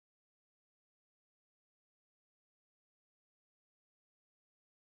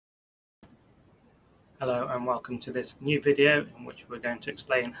Hello and welcome to this new video in which we're going to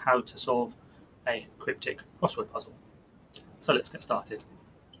explain how to solve a cryptic crossword puzzle. So let's get started.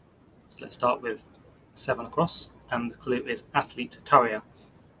 So let's start with 7 across, and the clue is athlete courier.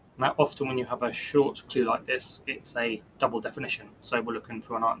 Now often when you have a short clue like this, it's a double definition, so we're looking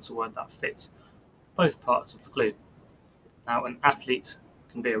for an answer word that fits both parts of the clue. Now an athlete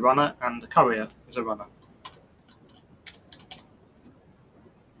can be a runner and a courier is a runner.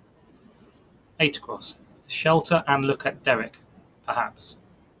 8 across. Shelter and look at Derek, perhaps.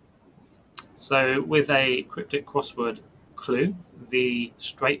 So with a cryptic crossword clue, the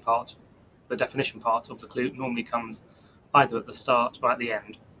straight part, the definition part of the clue normally comes either at the start or at the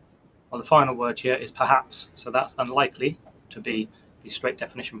end. Well, the final word here is perhaps, so that's unlikely to be the straight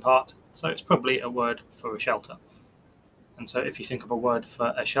definition part, so it's probably a word for a shelter. And so if you think of a word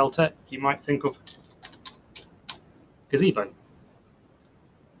for a shelter, you might think of gazebo.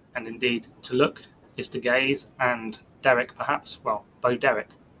 And indeed, to look is to gaze, and Derek perhaps, well, Bo Derek,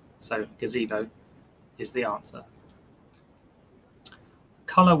 so gazebo is the answer.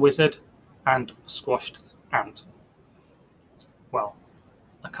 Colour wizard and squashed ant. Well,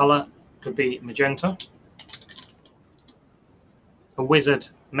 a colour could be magenta, a wizard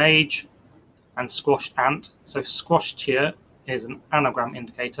mage, and squashed ant. So squashed here is an anagram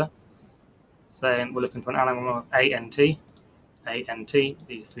indicator. So we're looking for an anagram of A-N-T,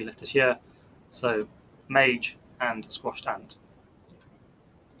 these 3 letters here. So mage and squashed ant.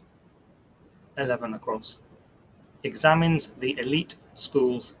 11 across. Examines the elite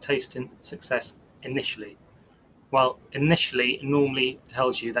school's tasting success initially. Well, initially normally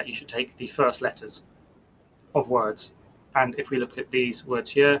tells you that you should take the first letters of words. And if we look at these words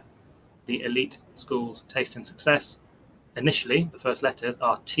here, the elite school's tasting success, initially the first letters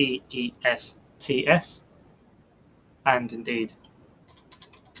are T-E-S-T-S, and indeed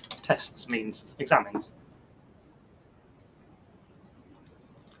tests means examines.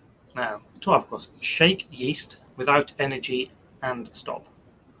 Now, 12 across. Shake yeast without energy and stop.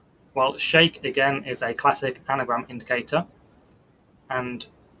 Well, shake again is a classic anagram indicator, and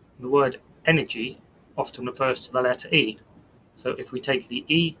the word energy often refers to the letter E. So if we take the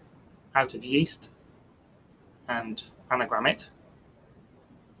E out of yeast and anagram it,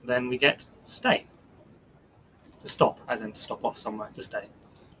 then we get stay. To stop, as in to stop off somewhere, to stay.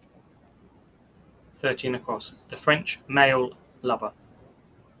 13 across. The French male lover.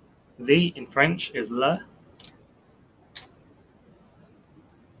 The in French is le.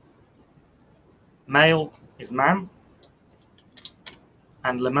 Male is man.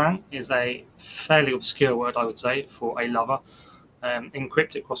 And le man is a fairly obscure word, I would say, for a lover. In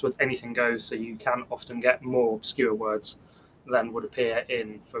cryptic crosswords, anything goes, so you can often get more obscure words than would appear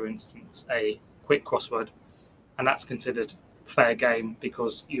in, for instance, a quick crossword. And that's considered fair game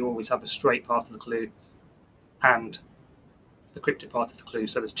because you always have a straight part of the clue and the cryptic part of the clue.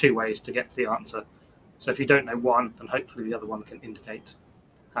 So there's 2 ways to get to the answer. So if you don't know one, then hopefully the other one can indicate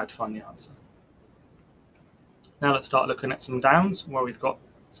how to find the answer. Now let's start looking at some downs where we've got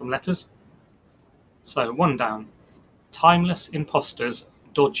some letters. So 1 down. Timeless imposters,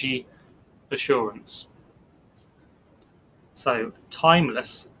 dodgy assurance. So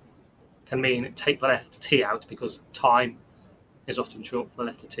timeless can mean take the letter T out because time is often short for the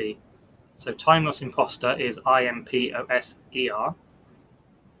letter T. So timeless imposter is I-M-P-O-S-E-R.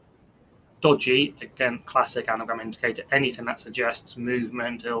 Dodgy, again, classic anagram indicator. Anything that suggests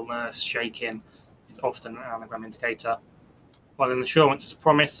movement, illness, shaking is often an anagram indicator. While an assurance is a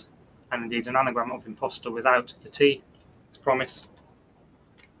promise, and indeed an anagram of imposter without the T is promise.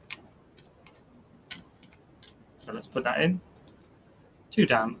 So let's put that in. 2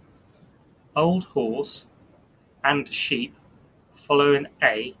 down. Old horse and sheep following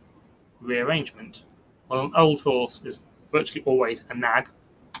a rearrangement. Well, an old horse is virtually always a nag.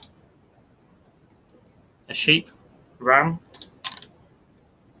 A sheep, ram,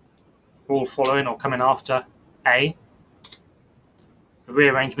 all following or coming after a. A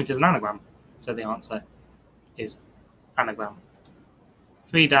rearrangement is an anagram, so the answer is anagram.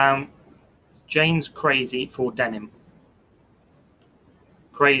 3 down. Jane's crazy for denim.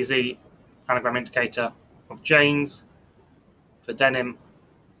 Crazy, anagram indicator of Jane's. For denim,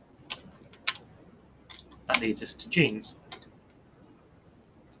 that leads us to jeans.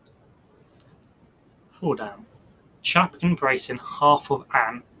 4 down. Chap embracing half of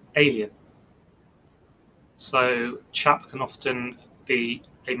an alien. So chap can often be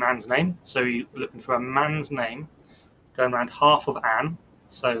a man's name. So you're looking for a man's name going around half of an,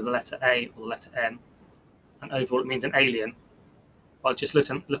 so the letter A or the letter N, and overall it means an alien. While just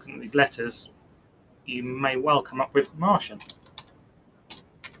looking at these letters, you may well come up with Martian.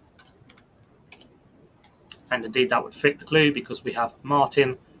 And indeed that would fit the clue because we have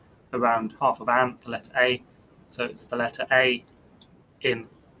Martin around half of Anne, the letter A. So it's the letter A in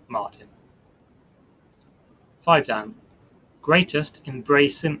Martin. 5 down. Greatest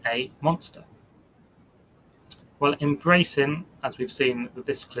embracing a monster. Well, embracing, as we've seen with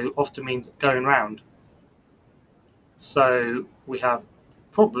this clue, often means going round. So we have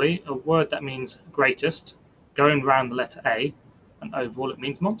probably a word that means greatest, going round the letter A, and overall it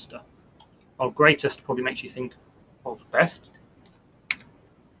means monster. Well, greatest probably makes you think of best,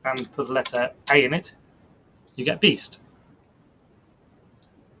 and put the letter A in it, you get beast.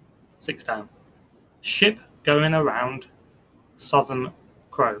 6 down. Ship going around Southern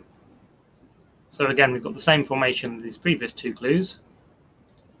Crow. So again, we've got the same formation as these previous 2 clues.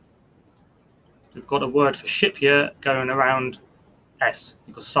 We've got a word for ship here going around S,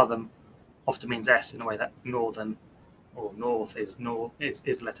 because southern often means S in a way that northern or north is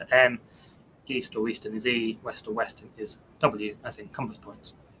letter N, east or eastern is E, west or western is W, as in compass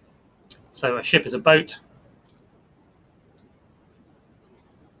points. So a ship is a boat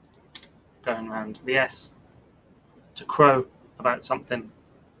going around the S. To crow about something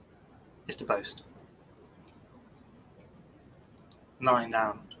is to boast. 9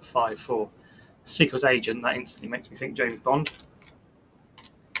 down, 5-4. Secret agent, that instantly makes me think James Bond,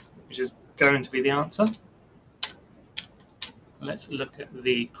 which is going to be the answer. Let's look at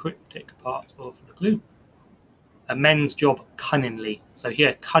the cryptic part of the clue. A men's job cunningly. So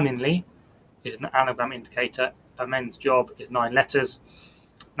here, cunningly is an anagram indicator. A men's job is 9 letters.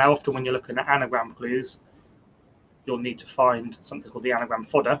 Now, often when you're looking at anagram clues, you'll need to find something called the anagram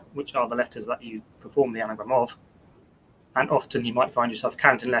fodder, which are the letters that you perform the anagram of. And often you might find yourself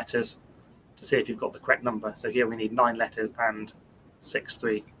counting letters to see if you've got the correct number. So here we need 9 letters and 6,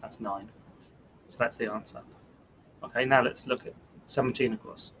 3, that's 9. So that's the answer. Okay, now let's look at 17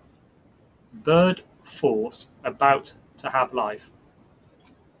 across. Bird force about to have life.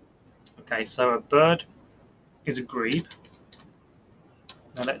 Okay, so a bird is a grebe.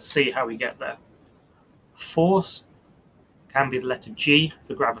 Now let's see how we get there. Force can be the letter G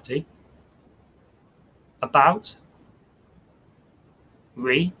for gravity. About,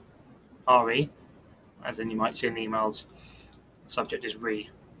 re, re, as in you might see in the emails, the subject is re,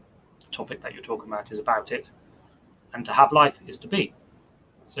 the topic that you're talking about is about it, and to have life is to be.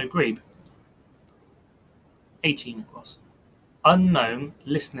 So grebe. 18 across. Unknown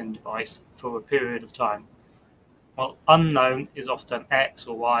listening device for a period of time. Well, unknown is often X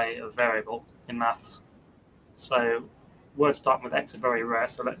or Y, a variable in maths. So words starting with X are very rare,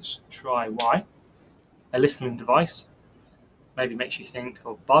 so let's try Y. A listening device maybe makes you think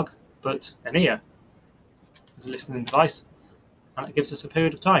of bug, but an ear is a listening device, and it gives us a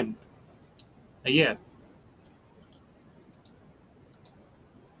period of time, a year.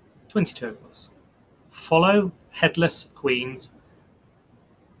 22 across. Follow headless queens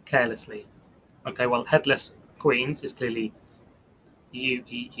carelessly. Okay, well, headless queens is clearly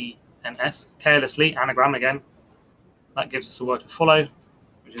U-E-E-N-S. Carelessly, anagram again. That gives us a word for follow,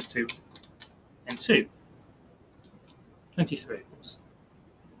 which is to ensue. 23 across.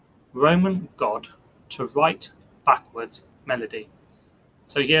 Roman god to write backwards melody.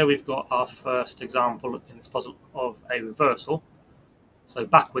 So here we've got our first example in this puzzle of a reversal. So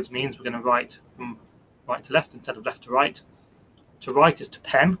backwards means we're going to write from right to left instead of left to right. To write is to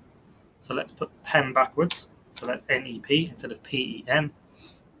pen, so let's put pen backwards. So that's N-E-P instead of P-E-N.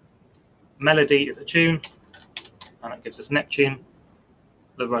 Melody is a tune, and that gives us Neptune,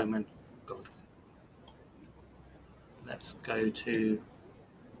 the Roman god. Let's go to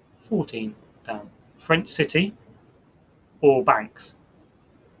 14 down. French city or banks.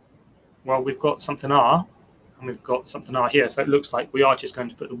 Well, we've got something R, and we've got something R here, so it looks like we are just going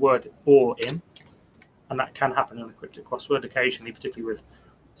to put the word or in, and that can happen in a cryptic crossword occasionally, particularly with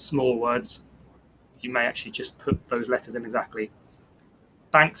small words. You may actually just put those letters in exactly.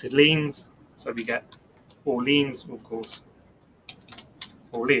 Banks is Leans, so we get Orleans, of course,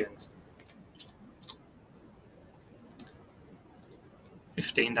 Orleans.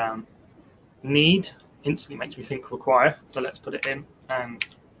 15 down. Need instantly makes me think require, so let's put it in and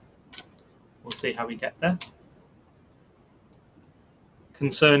we'll see how we get there.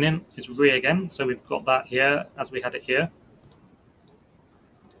 Concerning is re again, so we've got that here as we had it here.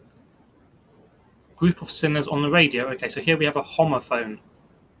 Group of sinners on the radio. Okay, so here we have a homophone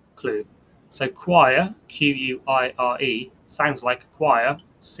clue. So choir, Q-U-I-R-E, sounds like choir,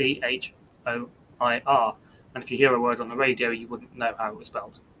 C-H-O-I-R. And if you hear a word on the radio, you wouldn't know how it was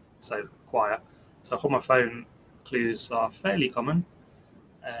spelled. So choir. So homophone clues are fairly common.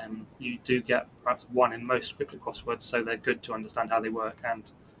 You do get perhaps one in most cryptic crosswords, so they're good to understand how they work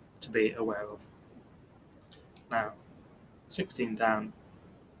and to be aware of. Now, 16 down.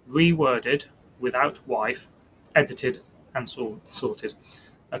 Reworded without wife, edited and sorted.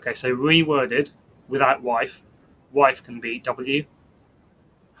 Okay, so reworded without wife. Wife can be W,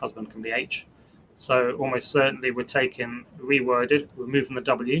 husband can be H. So almost certainly we're taking reworded, removing the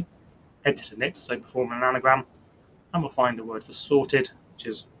W, editing it, so performing an anagram, and we'll find a word for sorted, which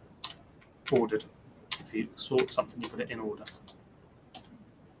is ordered. If you sort something, you put it in order.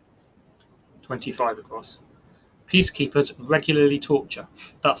 25 across. Peacekeepers regularly torture.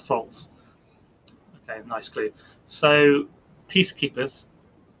 That's false. Okay, nice clue. So peacekeepers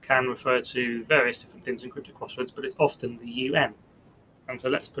can refer to various different things in cryptic crosswords, but it's often the UN. And so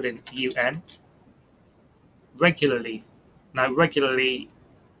let's put in UN. Regularly. Now, regularly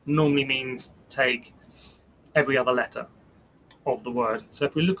normally means take every other letter of the word. So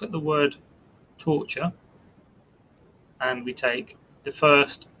if we look at the word torture and we take the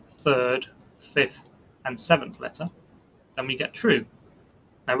first, third, fifth, and seventh letter, then we get true.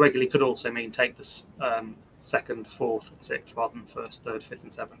 Now, regularly could also mean take the second, fourth, and sixth rather than first, third, fifth,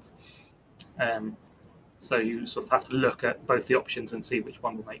 and seventh. So you sort of have to look at both the options and see which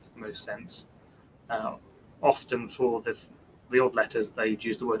one will make the most sense. Often for the odd letters, they'd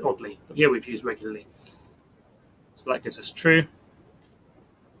use the word oddly, but here we've used regularly. So that gives us true,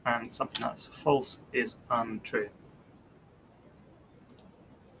 and something that's false is untrue.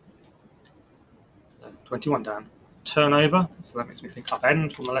 So 21 down. Turnover, so that makes me think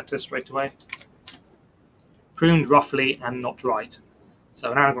upend from the letter straight away. Pruned roughly and not right.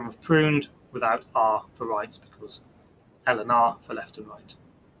 So an anagram of pruned without R for right, because L and R for left and right.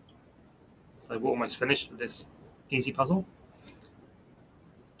 So we're almost finished with this easy puzzle.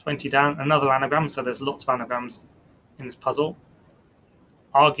 20 down, another anagram, so there's lots of anagrams in this puzzle.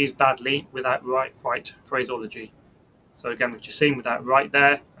 Argues badly without right phraseology. So again, we've just seen without right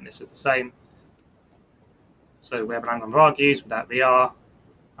there, and this is the same. So we have an anagram of argues without the R,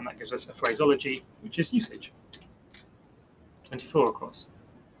 and that gives us a phraseology, which is usage. 24 across.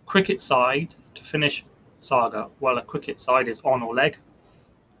 Cricket side to finish saga. Well, a cricket side is on or leg.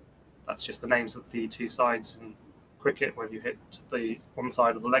 That's just the names of the two sides in cricket, whether you hit the on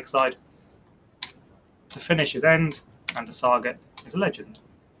side or the leg side. To finish is end, and to saga is a legend.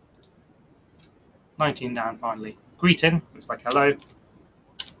 19 down finally. Greeting, looks like hello.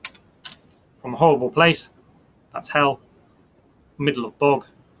 From a horrible place, that's hell. Middle of bog,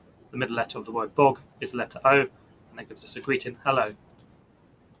 the middle letter of the word bog is the letter O, and that gives us a greeting, hello.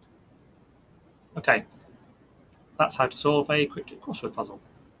 Okay, that's how to solve a cryptic crossword puzzle.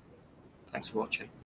 Thanks for watching.